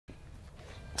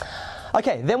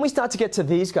Okay, then we start to get to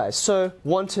these guys. So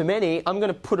one to many, I'm going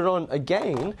to put it on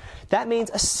again. That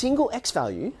means a single x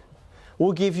value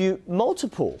will give you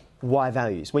multiple y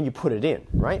values when you put it in,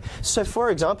 right? So for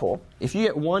example, if you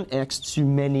get 1x to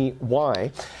many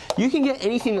y, you can get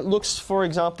anything that looks, for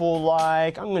example,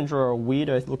 like, I'm going to draw a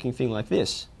weirdo looking thing like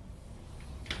this.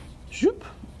 Zoop.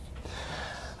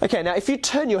 Okay, now if you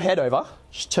turn your head over,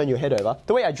 just turn your head over.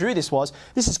 The way I drew this was,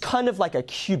 this is kind of like a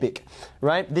cubic,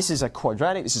 right? This is a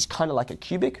quadratic, this is kind of like a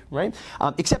cubic, right?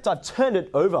 Except I've turned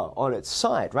it over on its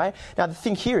side, right? Now the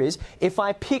thing here is, if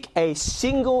I pick a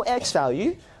single x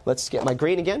value, let's get my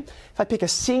green again. If I pick a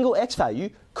single x value,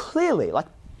 clearly, like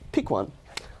pick one,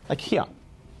 like here.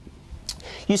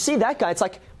 You see that guy, it's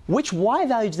like, which y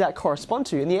value does that correspond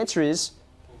to? And the answer is,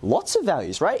 lots of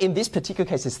values, right? In this particular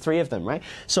case, there's 3 of them, right?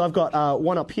 So I've got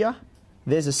one up here.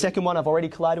 There's a second one I've already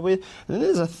collided with. And then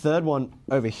there's a third one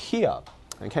over here,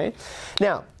 okay?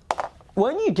 Now,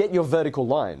 when you get your vertical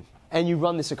line and you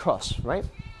run this across, right?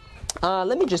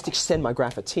 Let me just extend my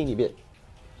graph a teeny bit.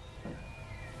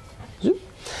 Zoop.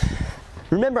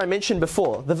 Remember I mentioned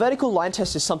before, the vertical line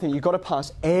test is something you've got to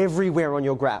pass everywhere on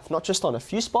your graph, not just on a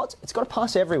few spots, it's got to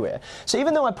pass everywhere. So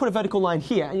even though I put a vertical line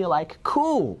here and you're like,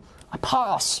 cool, I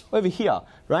pass over here,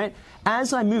 right?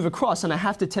 As I move across and I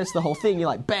have to test the whole thing, you're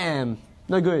like, bam,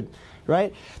 no good,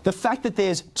 right? The fact that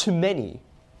there's too many,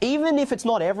 even if it's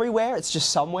not everywhere, it's just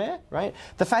somewhere, right?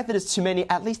 The fact that it's too many,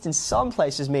 at least in some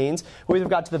places, means with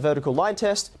regard to the vertical line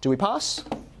test, do we pass?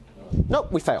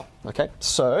 Nope, we fail, okay?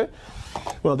 So,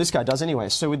 well, this guy does anyway.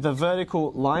 So with the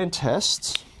vertical line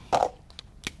test,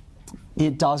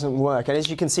 it doesn't work. And as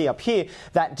you can see up here,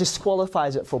 that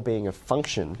disqualifies it for being a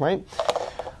function, right?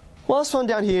 Last one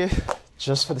down here,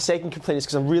 just for the sake of completeness,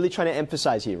 because I'm really trying to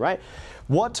emphasize here, right?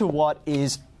 What to what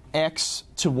is x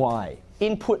to y,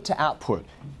 input to output.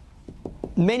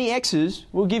 Many x's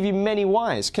will give you many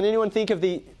y's. Can anyone think of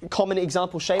the common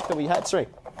example shape that we had? Sorry.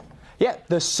 Yeah,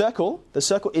 the circle. The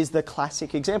circle is the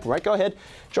classic example, right? Go ahead,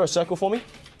 draw a circle for me.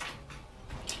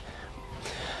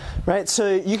 Right,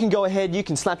 so you can go ahead, you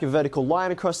can slap your vertical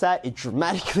line across that. It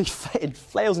dramatically, it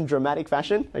flails in dramatic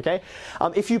fashion, okay?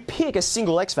 If you pick a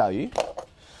single x value,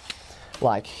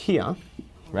 like here,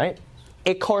 right,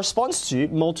 it corresponds to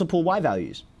multiple y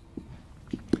values,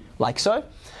 like so.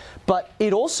 But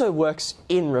it also works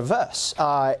in reverse.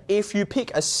 If you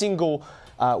pick a single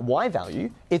y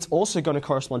value, it's also going to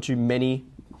correspond to many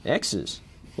x's,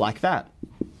 like that.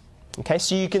 Okay,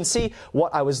 so you can see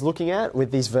what I was looking at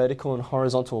with these vertical and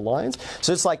horizontal lines.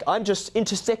 So it's like I'm just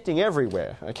intersecting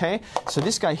everywhere, okay? So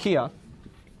this guy here,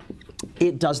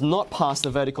 it does not pass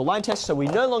the vertical line test, so we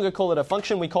no longer call it a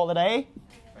function, we call it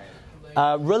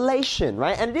a relation,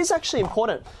 right? And it is actually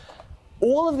important.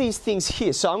 All of these things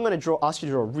here, so I'm going to ask you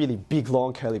to draw a really big,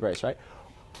 long curly brace, right?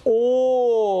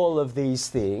 All of these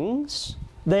things,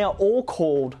 they are all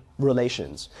called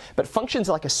relations. But functions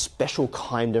are like a special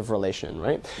kind of relation,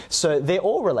 right? So they're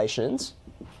all relations,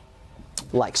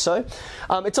 like so.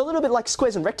 It's a little bit like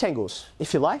squares and rectangles,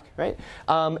 if you like, right?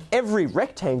 Every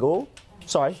rectangle,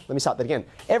 sorry, let me start that again.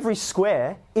 Every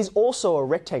square is also a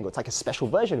rectangle. It's like a special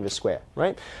version of a square,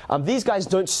 right? These guys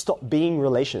don't stop being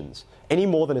relations any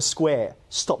more than a square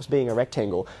stops being a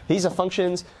rectangle. These are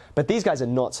functions, but these guys are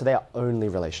not, so they are only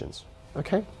relations,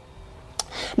 okay?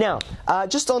 Now,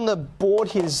 just on the board,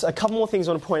 here's a couple more things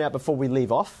I want to point out before we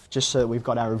leave off, just so that we've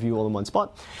got our review all in one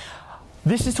spot.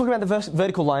 This is talking about the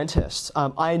vertical line test.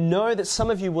 I know that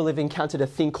some of you will have encountered a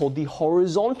thing called the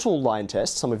horizontal line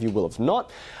test. Some of you will have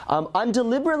not. I'm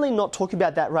deliberately not talking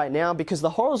about that right now because the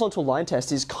horizontal line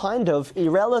test is kind of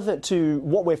irrelevant to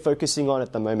what we're focusing on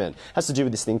at the moment. It has to do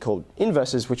with this thing called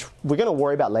inverses, which we're going to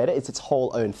worry about later. It's its whole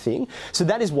own thing. So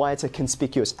that is why it's a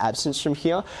conspicuous absence from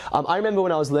here. I remember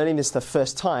when I was learning this the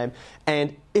first time,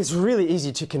 and it's really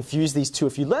easy to confuse these two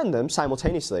if you learn them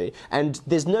simultaneously, and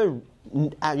there's no,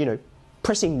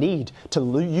 pressing need to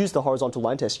use the horizontal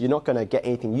line test. You're not going to get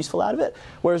anything useful out of it.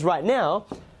 Whereas right now,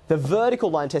 the vertical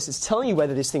line test is telling you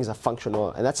whether this thing is a function or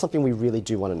not, and that's something we really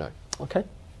do want to know. Okay.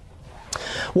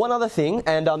 One other thing,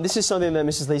 and this is something that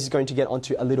Mrs. Lee is going to get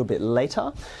onto a little bit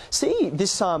later. See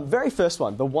this very first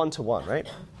one, the one-to-one, right?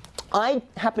 I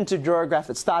happened to draw a graph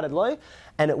that started low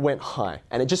and it went high,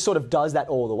 and it just sort of does that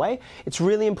all the way. It's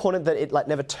really important that it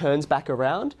never turns back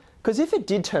around, because if it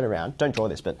did turn around, don't draw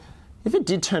this, but if it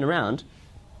did turn around,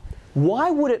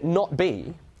 why would it not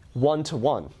be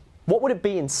one-to-one? What would it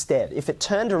be instead? If it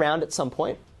turned around at some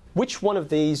point, which one of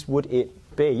these would it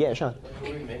be? Yeah, Sean.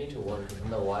 It would be many-to-one, because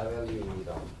the y value would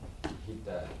hit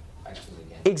the axis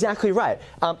again. Exactly right.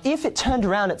 If it turned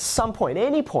around at some point,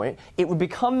 any point, it would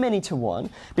become many-to-one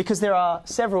because there are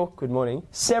several, good morning,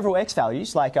 several x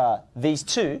values, like these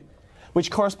two, which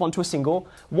correspond to a single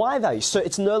y value. So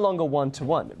it's no longer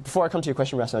one-to-one. Before I come to your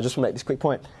question, Rastin, I just want to make this quick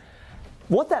point.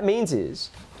 What that means is,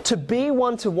 to be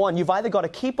one-to-one, you've either got to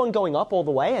keep on going up all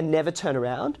the way and never turn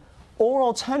around, or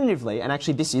alternatively, and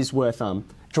actually this is worth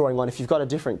drawing on if you've got a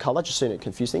different colour, just so you don't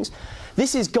confuse things.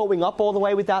 This is going up all the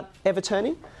way without ever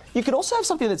turning. You could also have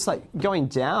something that's like going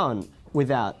down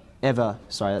without ever,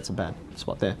 sorry, that's a bad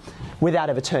spot there, without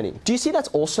ever turning. Do you see that's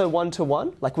also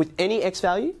one-to-one? Like with any x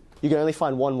value, you can only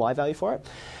find one y value for it.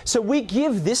 So we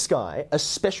give this guy a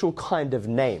special kind of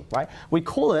name, right? We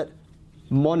call it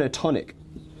monotonic,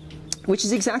 which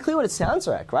is exactly what it sounds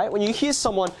like, right? When you hear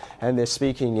someone and they're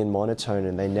speaking in monotone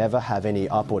and they never have any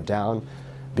up or down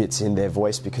bits in their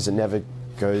voice because it never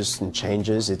goes and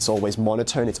changes, it's always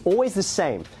monotone, it's always the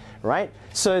same, right?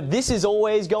 So this is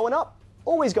always going up,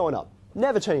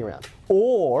 never turning around,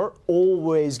 or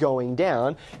always going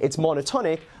down. It's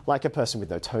monotonic, like a person with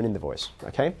no tone in the voice,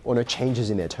 okay? Or no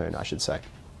changes in their tone, I should say.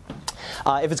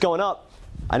 If it's going up,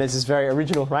 and this is very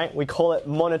original, right? We call it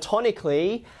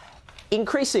monotonically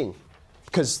increasing,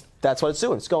 because that's what it's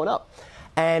doing, it's going up.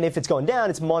 And if it's going down,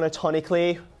 it's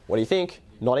monotonically, what do you think?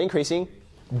 Not increasing,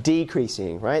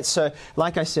 decreasing, right? So,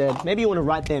 like I said, maybe you want to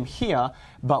write them here,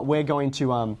 but we're going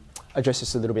to address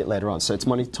this a little bit later on. So it's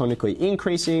monotonically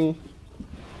increasing,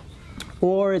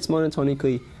 or it's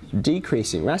monotonically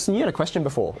decreasing. Rastin, you had a question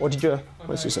before, or did you?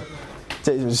 What's you say?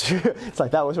 It's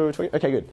like that was what we were talking. Okay, good.